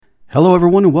Hello,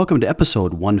 everyone, and welcome to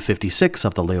episode 156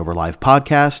 of the Layover Live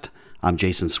podcast. I'm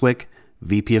Jason Swick,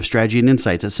 VP of Strategy and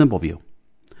Insights at SimpleView.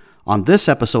 On this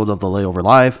episode of the Layover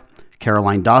Live,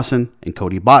 Caroline Dawson and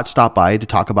Cody Bott stop by to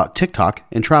talk about TikTok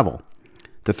and travel.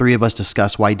 The three of us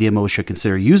discuss why DMOs should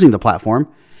consider using the platform,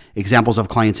 examples of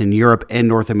clients in Europe and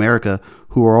North America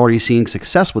who are already seeing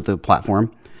success with the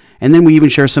platform, and then we even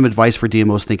share some advice for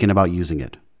DMOs thinking about using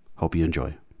it. Hope you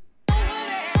enjoy.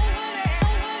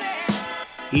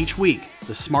 Each week,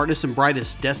 the smartest and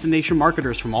brightest destination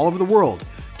marketers from all over the world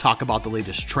talk about the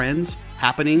latest trends,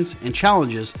 happenings, and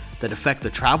challenges that affect the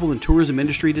travel and tourism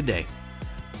industry today.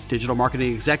 Digital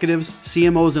marketing executives,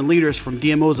 CMOs, and leaders from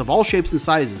DMOs of all shapes and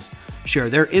sizes share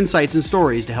their insights and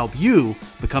stories to help you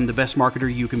become the best marketer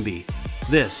you can be.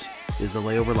 This is the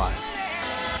Layover Live.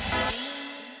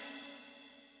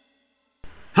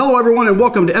 Hello, everyone, and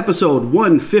welcome to episode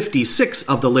 156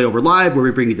 of the Layover Live, where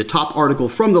we bring you the top article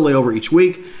from the Layover each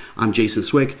week. I'm Jason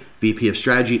Swick, VP of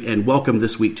Strategy, and welcome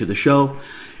this week to the show.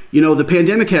 You know, the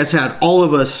pandemic has had all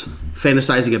of us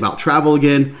fantasizing about travel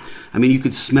again. I mean, you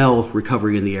could smell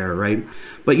recovery in the air, right?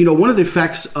 But, you know, one of the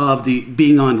effects of the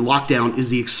being on lockdown is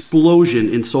the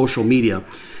explosion in social media.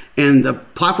 And the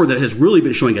platform that has really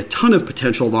been showing a ton of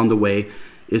potential along the way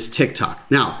is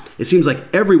TikTok. Now, it seems like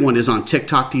everyone is on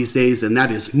TikTok these days, and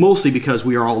that is mostly because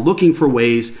we are all looking for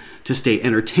ways to stay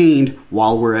entertained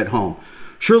while we're at home.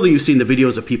 Surely you've seen the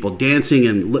videos of people dancing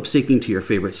and lip syncing to your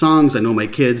favorite songs. I know my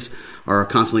kids are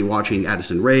constantly watching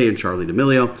Addison Rae and Charli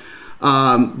D'Amelio.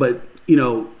 But, you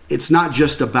know, it's not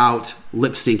just about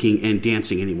lip syncing and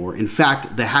dancing anymore. In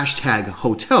fact, the hashtag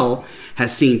hotel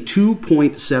has seen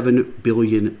 2.7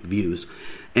 billion views.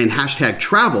 And hashtag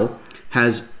travel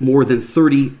has more than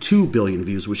 32 billion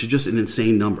views, which is just an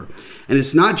insane number. And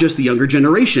it's not just the younger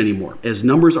generation anymore, as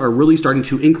numbers are really starting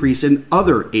to increase in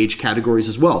other age categories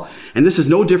as well. And this is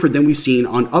no different than we've seen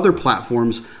on other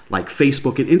platforms like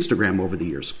Facebook and Instagram over the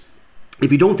years.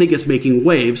 If you don't think it's making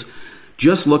waves,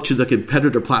 just look to the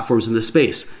competitor platforms in this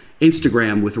space.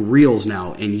 Instagram with Reels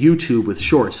now and YouTube with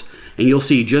Shorts, and you'll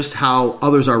see just how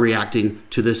others are reacting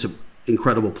to this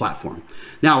incredible platform.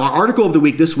 Now, our article of the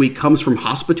week this week comes from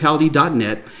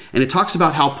hospitality.net, and it talks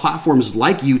about how platforms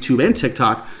like YouTube and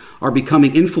TikTok are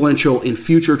becoming influential in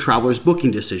future travelers'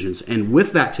 booking decisions. And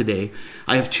with that today,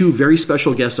 I have two very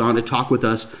special guests on to talk with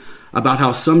us about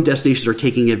how some destinations are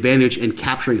taking advantage and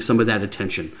capturing some of that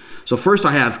attention. So first,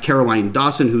 I have Caroline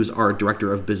Dawson, who's our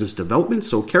Director of Business Development.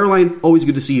 So Caroline, always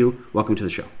good to see you. Welcome to the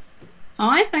show.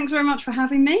 Hi, thanks very much for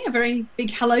having me. A very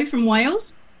big hello from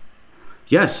Wales.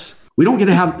 Yes. We don't get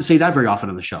to say that very often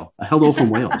on the show. A hello from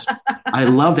Wales. I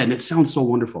love that. And it sounds so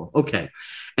wonderful. Okay.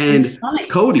 And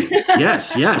Cody.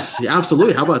 Yes,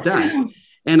 absolutely. How about that?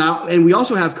 And we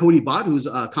also have Cody Bott, who's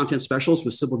a content specialist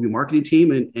with SimpleView marketing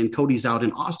team. And Cody's out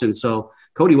in Austin. So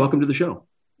Cody, welcome to the show.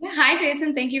 Yeah, hi,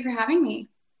 Jason. Thank you for having me.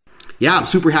 Yeah, I'm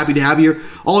super happy to have you here.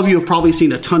 All of you have probably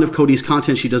seen a ton of Cody's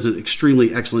content. She does an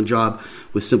extremely excellent job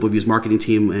with SimpleView's marketing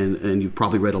team, and you've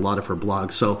probably read a lot of her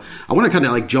blogs. So I want to kind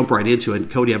of like jump right into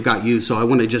it. Cody, I've got you. So I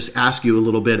want to just ask you a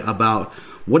little bit about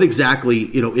what exactly,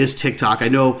 is TikTok. I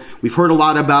know we've heard a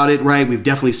lot about it, right? We've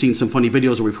definitely seen some funny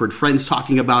videos, or we've heard friends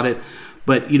talking about it.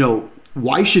 But,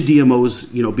 why should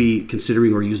DMOs, be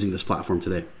considering or using this platform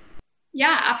today?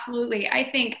 Yeah, absolutely.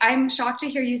 I think I'm shocked to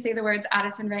hear you say the words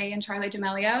Addison Rae and Charli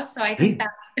D'Amelio. So I think that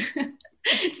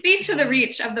it speaks to the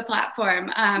reach of the platform.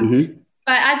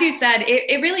 But as you said,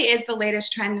 it really is the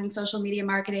latest trend in social media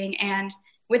marketing. And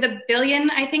with 1 billion,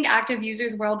 I think, active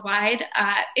users worldwide,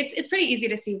 it's pretty easy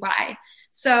to see why.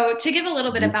 So to give a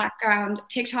little bit of background,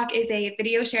 TikTok is a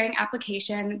video sharing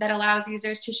application that allows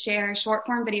users to share short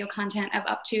form video content of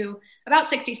up to about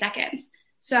 60 seconds.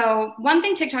 So one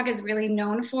thing TikTok is really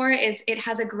known for is it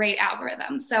has a great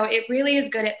algorithm. So it really is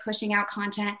good at pushing out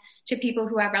content to people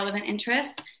who have relevant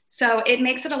interests. So it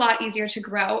makes it a lot easier to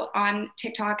grow on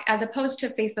TikTok as opposed to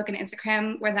Facebook and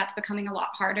Instagram, where that's becoming a lot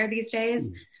harder these days.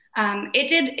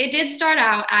 It did start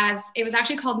out as, it was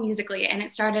actually called Musical.ly, and it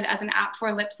started as an app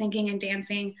for lip syncing and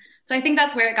dancing. So I think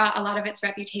that's where it got a lot of its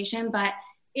reputation, but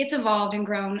it's evolved and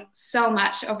grown so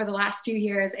much over the last few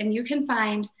years, and you can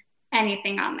find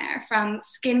anything on there, from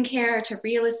skincare to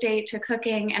real estate to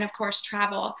cooking and of course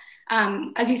travel.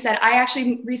 As you said, I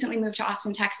actually recently moved to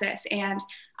Austin, Texas, and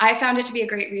I found it to be a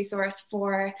great resource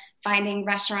for finding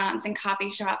restaurants and coffee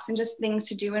shops and just things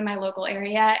to do in my local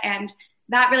area. And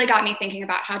that really got me thinking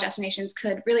about how destinations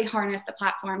could really harness the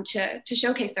platform to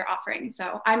showcase their offerings.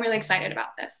 So I'm really excited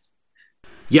about this.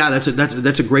 Yeah,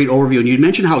 that's a great overview. And you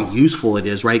mentioned how useful it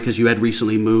is, right? Because you had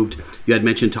recently moved, you had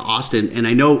mentioned to Austin. And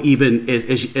I know even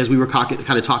as we were kind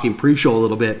of talking pre-show a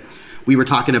little bit, we were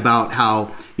talking about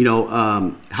how,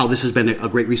 how this has been a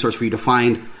great resource for you to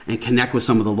find and connect with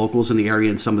some of the locals in the area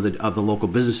and some of the local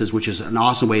businesses, which is an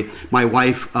awesome way. My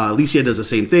wife, Alicia, does the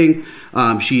same thing.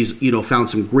 She's, found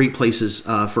some great places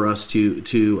for us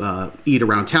to eat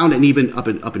around town, and even up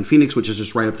in Phoenix, which is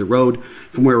just right up the road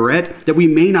from where we're at, that we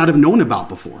may not have known about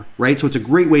before, right? So it's a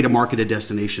great way to market a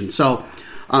destination. So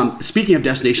speaking of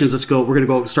destinations, we're going to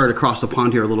go start across the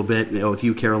pond here a little bit with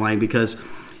you, Caroline, because,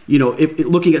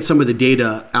 looking at some of the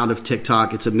data out of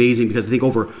TikTok, it's amazing because I think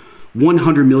over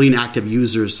 100 million active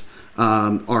users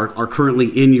are currently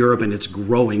in Europe, and it's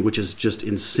growing, which is just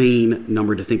insane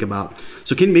number to think about.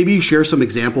 So can maybe you share some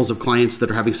examples of clients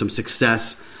that are having some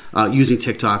success using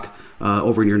TikTok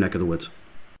over in your neck of the woods?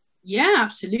 Yeah,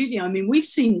 absolutely. I mean, we've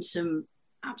seen some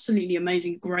absolutely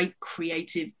amazing, great,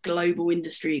 creative global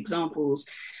industry examples,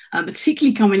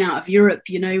 particularly coming out of Europe.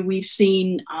 We've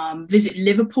seen Visit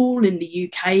Liverpool in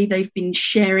the UK. They've been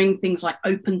sharing things like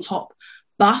open top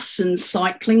bus and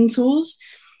cycling tours,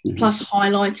 plus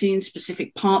highlighting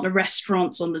specific partner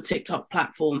restaurants on the TikTok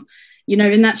platform.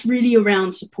 And that's really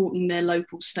around supporting their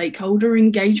local stakeholder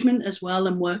engagement as well,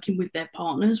 and working with their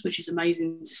partners, which is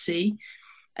amazing to see.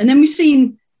 And then we've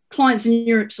seen clients in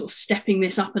Europe sort of stepping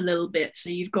this up a little bit. So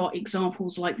you've got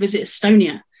examples like Visit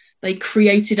Estonia. They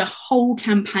created a whole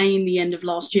campaign the end of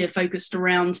last year focused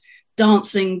around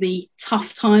dancing the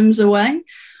tough times away,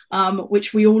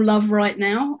 which we all love right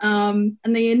now. And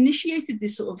they initiated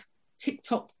this sort of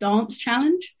TikTok dance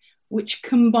challenge, which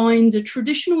combined a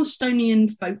traditional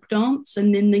Estonian folk dance,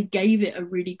 and then they gave it a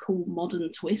really cool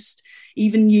modern twist,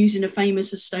 even using a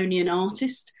famous Estonian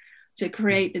artist to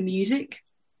create the music.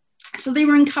 So they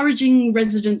were encouraging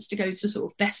residents to go to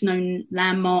sort of best known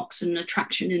landmarks and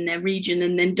attraction in their region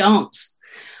and then dance.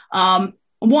 And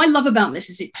what I love about this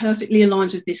is it perfectly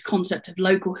aligns with this concept of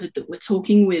localhood that we're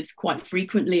talking with quite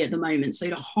frequently at the moment. So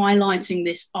they're highlighting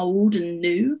this old and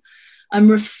new and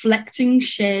reflecting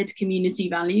shared community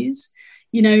values.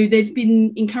 They've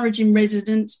been encouraging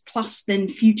residents plus then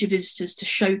future visitors to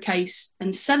showcase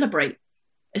and celebrate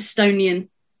Estonian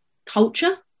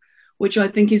culture, which I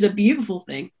think is a beautiful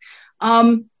thing.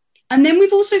 And then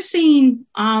we've also seen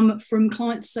from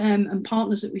clients and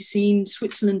partners that we've seen,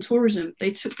 Switzerland Tourism,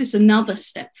 they took this another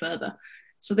step further.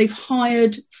 So they've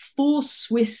hired 4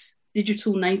 Swiss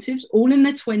digital natives, all in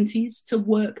their 20s, to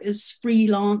work as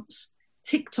freelance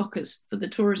TikTokers for the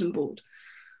tourism board.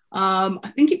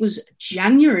 I think it was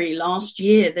January last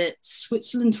year that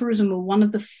Switzerland Tourism were one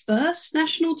of the first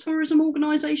national tourism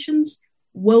organizations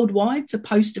worldwide to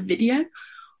post a video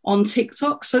on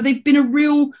TikTok. So they've been a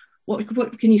real,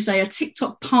 what can you say, a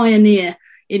TikTok pioneer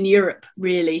in Europe,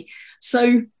 really.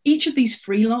 So each of these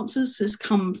freelancers has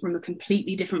come from a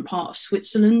completely different part of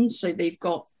Switzerland. So they've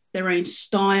got their own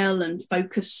style and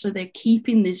focus. So they're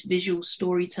keeping this visual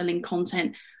storytelling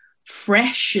content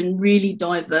fresh and really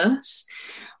diverse.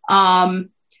 But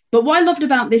what I loved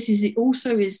about this is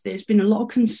there's been a lot of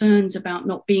concerns about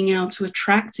not being able to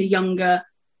attract a younger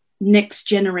next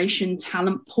generation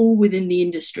talent pool within the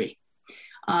industry.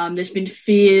 There's been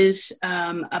fears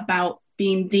about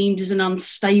being deemed as an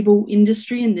unstable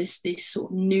industry and this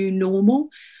sort of new normal.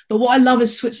 But what I love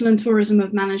is Switzerland Tourism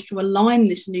have managed to align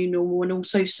this new normal and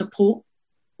also support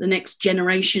the next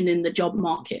generation in the job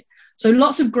market. So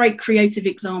lots of great creative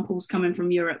examples coming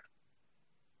from Europe.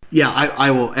 Yeah,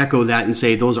 I will echo that and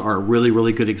say those are really,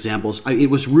 really good examples. It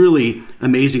was really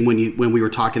amazing when we were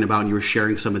talking about and you were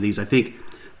sharing some of these. I think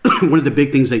one of the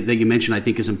big things that you mentioned I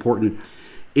think is important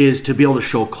is to be able to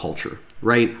show culture,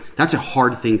 right? That's a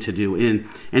hard thing to do. And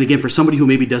again, for somebody who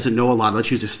maybe doesn't know a lot,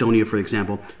 let's use Estonia, for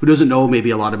example, who doesn't know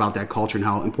maybe a lot about that culture and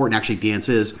how important actually dance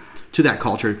is to that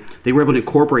culture, they were able to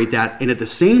incorporate that and at the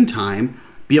same time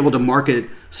be able to market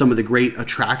some of the great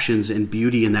attractions and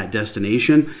beauty in that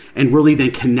destination and really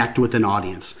then connect with an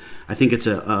audience. I think it's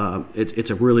a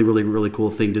really, really, really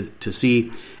cool thing to see.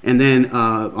 And then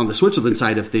on the Switzerland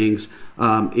side of things,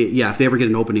 if they ever get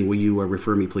an opening, will you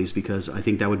refer me, please? Because I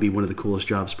think that would be one of the coolest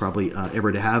jobs probably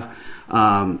ever to have.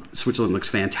 Switzerland looks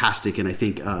fantastic. And I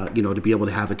think, to be able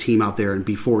to have a team out there and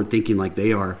be forward thinking like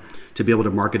they are, to be able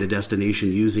to market a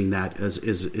destination using that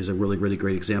is a really, really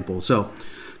great example. So,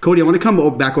 Cody, I want to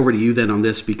come back over to you then on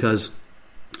this because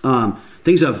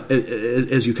things have,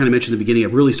 as you kind of mentioned in the beginning,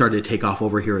 have really started to take off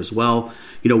over here as well.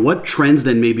 What trends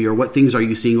then maybe, or what things are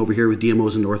you seeing over here with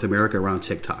DMOs in North America around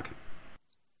TikTok?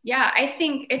 Yeah, I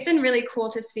think it's been really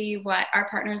cool to see what our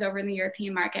partners over in the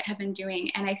European market have been doing.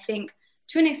 And I think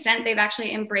to an extent, they've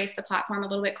actually embraced the platform a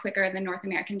little bit quicker than North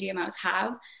American DMOs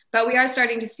have. But we are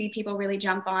starting to see people really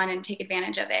jump on and take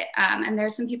advantage of it. And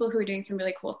there's some people who are doing some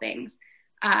really cool things.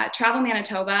 Travel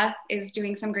Manitoba is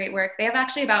doing some great work. They have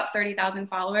actually about 30,000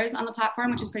 followers on the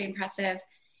platform, which is pretty impressive.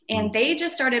 And they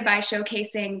just started by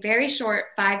showcasing very short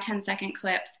 5-10-second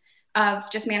clips of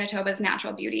just Manitoba's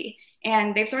natural beauty.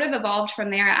 And they've sort of evolved from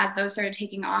there as those started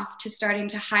taking off to starting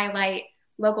to highlight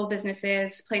local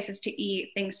businesses, places to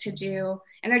eat, things to do.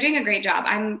 And they're doing a great job.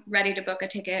 I'm ready to book a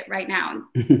ticket right now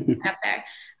up there.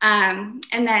 And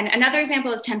then another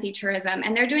example is Tempe Tourism.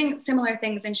 And they're doing similar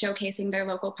things in showcasing their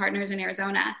local partners in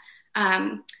Arizona.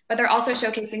 But they're also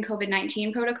showcasing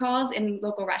COVID-19 protocols in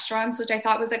local restaurants, which I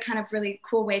thought was a kind of really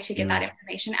cool way to get that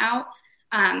information out.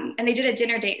 And they did a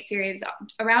dinner date series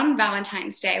around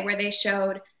Valentine's Day where they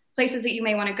showed places that you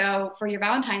may want to go for your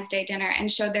Valentine's Day dinner and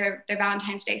showed their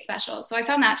Valentine's Day specials. So I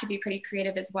found that to be pretty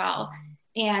creative as well.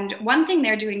 And one thing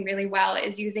they're doing really well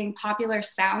is using popular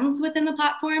sounds within the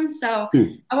platform. So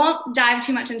I won't dive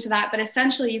too much into that, but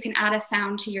essentially you can add a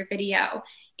sound to your video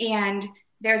and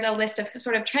there's a list of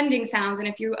sort of trending sounds. And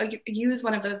if you use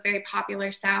one of those very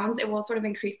popular sounds, it will sort of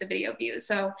increase the video views.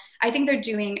 So I think they're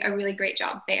doing a really great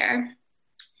job there.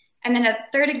 And then a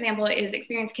third example is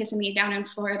Experience Kissimmee down in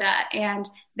Florida. And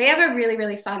they have a really,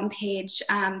 really fun page.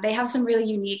 They have some really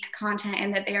unique content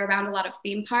in that they are around a lot of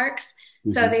theme parks.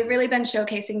 So they've really been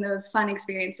showcasing those fun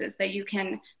experiences that you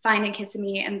can find in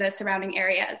Kissimmee and the surrounding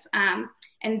areas.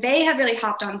 And they have really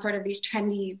hopped on sort of these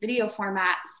trendy video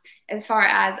formats as far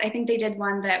as, I think they did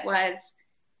one that was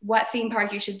what theme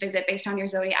park you should visit based on your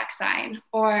zodiac sign,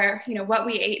 or, you know, what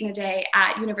we ate in a day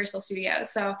at Universal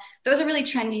Studios. So those are really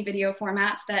trendy video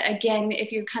formats that, again,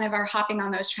 if you kind of are hopping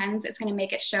on those trends, it's going to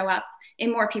make it show up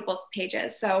in more people's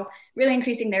pages. So really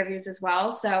increasing their views as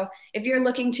well. So if you're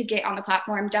looking to get on the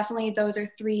platform, definitely those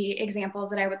are 3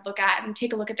 examples that I would look at and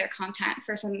take a look at their content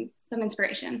for some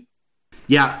inspiration.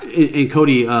 Yeah, and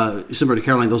Cody, similar to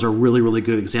Caroline, those are really, really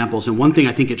good examples. And one thing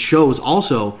I think it shows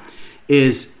also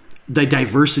is the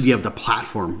diversity of the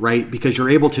platform, right? Because you're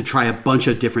able to try a bunch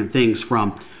of different things,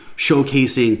 from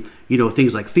showcasing, you know,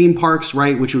 things like theme parks,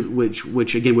 right? Which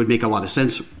again would make a lot of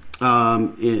sense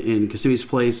in Kissimmee's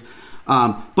place.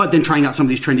 But then trying out some of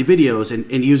these trendy videos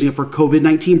and using it for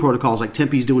COVID-19 protocols like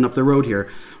Tempe's doing up the road here.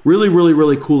 Really, really,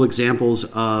 really cool examples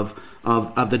of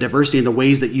the diversity and the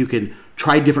ways that you can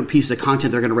try different pieces of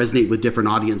content that are going to resonate with different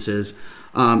audiences.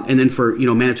 And then for, you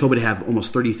know, Manitoba to have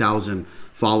almost 30,000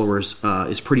 followers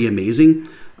is pretty amazing.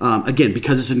 Again,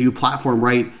 because it's a new platform,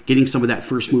 right? Getting some of that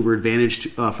first mover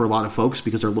advantage for a lot of folks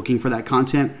because they're looking for that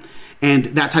content. And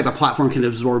that type of platform can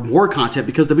absorb more content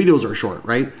because the videos are short,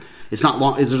 right? It's not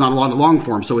long. There's not a lot of long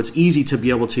form, so it's easy to be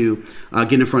able to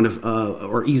get in front of,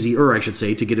 or easier, I should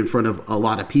say, to get in front of a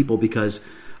lot of people because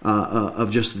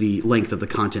of just the length of the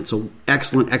content. So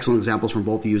excellent examples from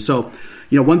both of you. So,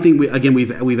 you know, one thing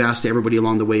we've asked everybody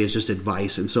along the way is just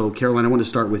advice. And so, Caroline, I want to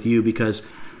start with you because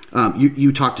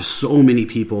you talk to so many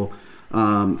people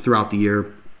throughout the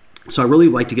year. So I really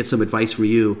like to get some advice from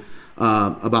you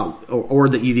about, or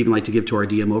that you'd even like to give to our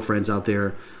DMO friends out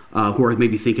there who are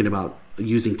maybe thinking about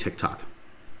using TikTok.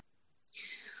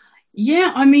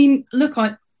 Yeah, I mean, look,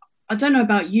 I don't know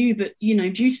about you, but, you know,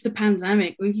 due to the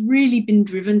pandemic, we've really been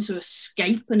driven to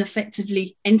escape and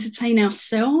effectively entertain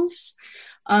ourselves.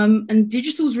 And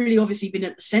digital's really obviously been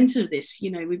at the center of this.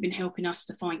 You know, we've been helping us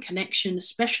to find connection,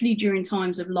 especially during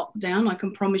times of lockdown. I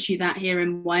can promise you that here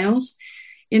in Wales.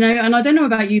 You know, and I don't know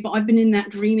about you, but I've been in that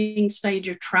dreaming stage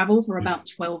of travel for about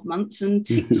 12 months. And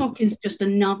TikTok is just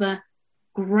another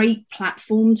great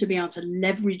platform to be able to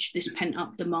leverage this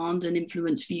pent-up demand and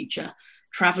influence future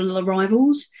travel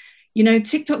arrivals. You know,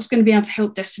 TikTok's going to be able to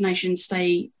help destinations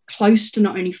stay close to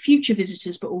not only future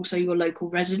visitors, but also your local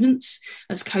residents,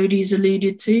 as Cody's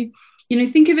alluded to. You know,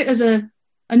 think of it as a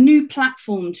new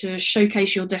platform to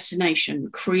showcase your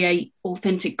destination, create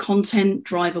authentic content,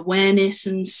 drive awareness,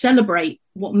 and celebrate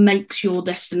what makes your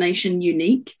destination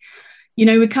unique. You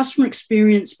know, with customer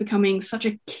experience becoming such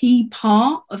a key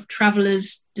part of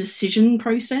travelers' decision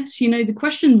process, you know, the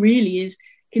question really is,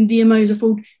 can DMOs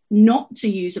afford not to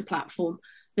use a platform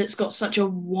that's got such a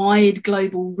wide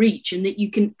global reach and that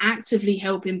you can actively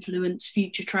help influence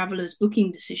future travelers' booking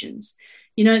decisions?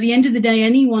 You know, at the end of the day,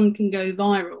 anyone can go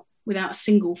viral without a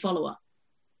single follower.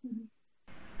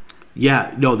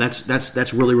 Yeah, no,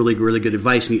 that's really, really, really good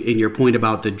advice. And your point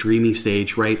about the dreaming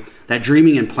stage, right? That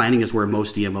dreaming and planning is where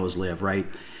most DMOs live, right?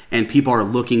 And people are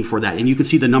looking for that. And you can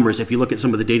see the numbers. If you look at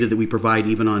some of the data that we provide,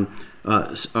 even on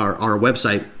our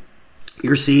website,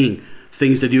 you're seeing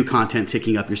things to do content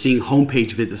ticking up. You're seeing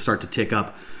homepage visits start to tick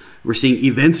up. We're seeing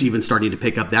events even starting to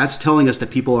pick up. That's telling us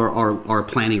that people are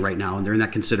planning right now, and they're in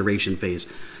that consideration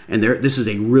phase. And this is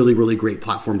a really, really great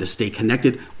platform to stay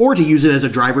connected or to use it as a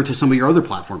driver to some of your other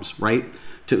platforms, right?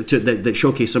 That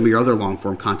showcase some of your other long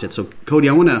form content. So Cody,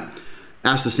 I want to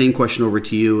ask the same question over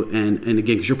to you. And again,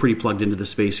 because you're pretty plugged into the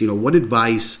space, what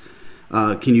advice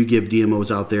can you give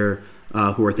DMOs out there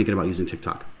who are thinking about using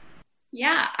TikTok?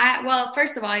 Yeah, well,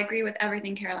 first of all, I agree with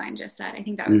everything Caroline just said. I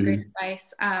think that was great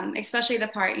advice, especially the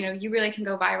part, you really can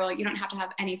go viral. You don't have to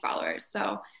have any followers.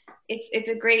 So it's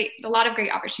a lot of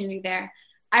great opportunity there.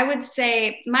 I would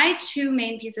say my two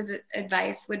main pieces of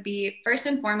advice would be, first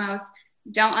and foremost,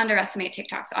 don't underestimate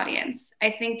TikTok's audience.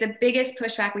 I think the biggest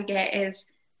pushback we get is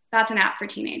that's an app for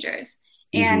teenagers.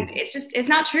 And it's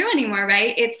not true anymore,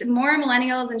 right? It's more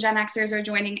millennials and Gen Xers are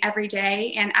joining every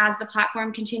day. And as the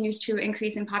platform continues to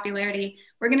increase in popularity,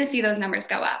 we're going to see those numbers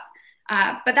go up.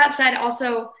 But that said,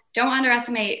 also don't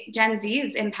underestimate Gen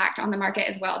Z's impact on the market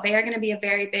as well. They are going to be a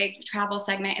very big travel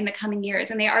segment in the coming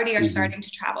years, and they already are starting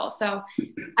to travel. So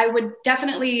I would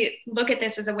definitely look at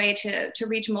this as a way to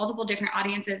reach multiple different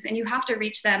audiences, and you have to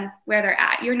reach them where they're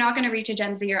at. You're not going to reach a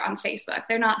Gen Zer on Facebook.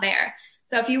 They're not there.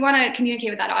 So if you want to communicate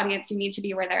with that audience, you need to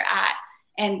be where they're at.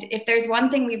 And if there's one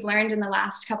thing we've learned in the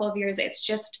last couple of years, it's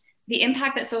just the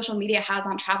impact that social media has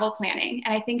on travel planning.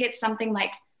 And I think it's something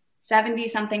like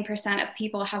 70-something% of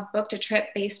people have booked a trip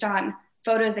based on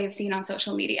photos they've seen on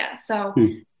social media. So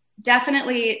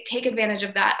definitely take advantage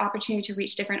of that opportunity to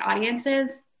reach different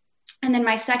audiences. And then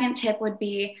my second tip would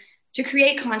be to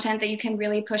create content that you can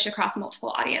really push across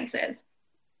multiple audiences.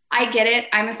 I get it.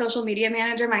 I'm a social media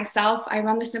manager myself. I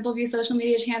run the Simple View social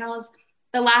media channels.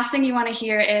 The last thing you want to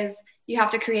hear is you have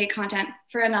to create content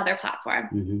for another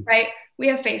platform, right? We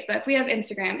have Facebook, we have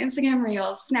Instagram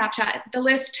Reels, Snapchat. The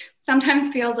list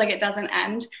sometimes feels like it doesn't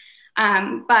end,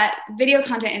 but video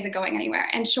content isn't going anywhere.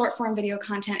 And short form video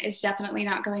content is definitely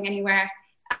not going anywhere.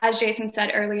 As Jason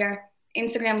said earlier,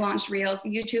 Instagram launched Reels,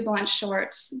 YouTube launched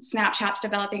Shorts, Snapchat's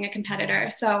developing a competitor.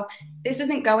 So this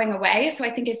isn't going away. So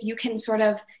I think if you can sort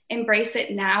of embrace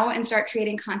it now and start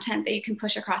creating content that you can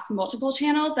push across multiple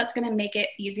channels, that's going to make it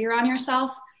easier on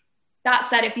yourself. That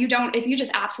said, if you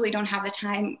just absolutely don't have the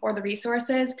time or the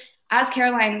resources, as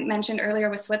Caroline mentioned earlier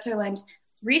with Switzerland,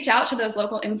 reach out to those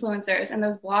local influencers and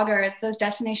those bloggers, those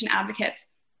destination advocates.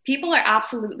 People are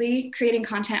absolutely creating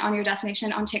content on your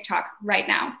destination on TikTok right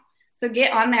now. So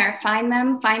get on there, find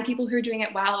them, find people who are doing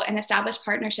it well, and establish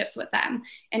partnerships with them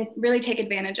and really take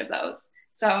advantage of those.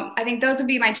 So I think those would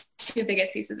be my two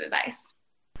biggest pieces of advice.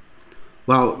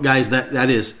 Well, guys, that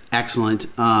is excellent.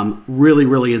 Really,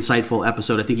 really insightful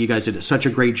episode. I think you guys did such a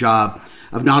great job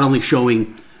of not only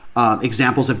showing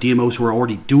examples of DMOs who are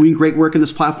already doing great work in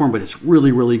this platform, but it's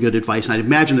really, really good advice. And I'd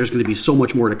imagine there's going to be so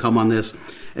much more to come on this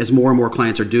as more and more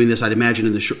clients are doing this. I'd imagine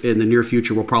in the near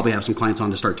future, we'll probably have some clients on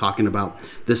to start talking about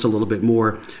this a little bit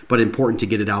more, but important to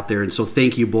get it out there. And so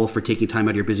thank you both for taking time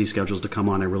out of your busy schedules to come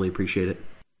on. I really appreciate it.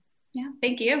 Yeah,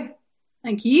 thank you.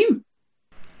 Thank you.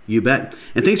 You bet.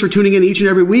 And thanks for tuning in each and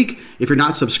every week. If you're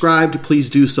not subscribed, please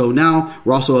do so now.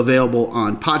 We're also available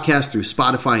on podcast through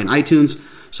Spotify and iTunes.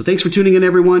 So thanks for tuning in,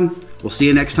 everyone. We'll see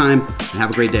you next time, and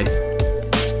have a great day.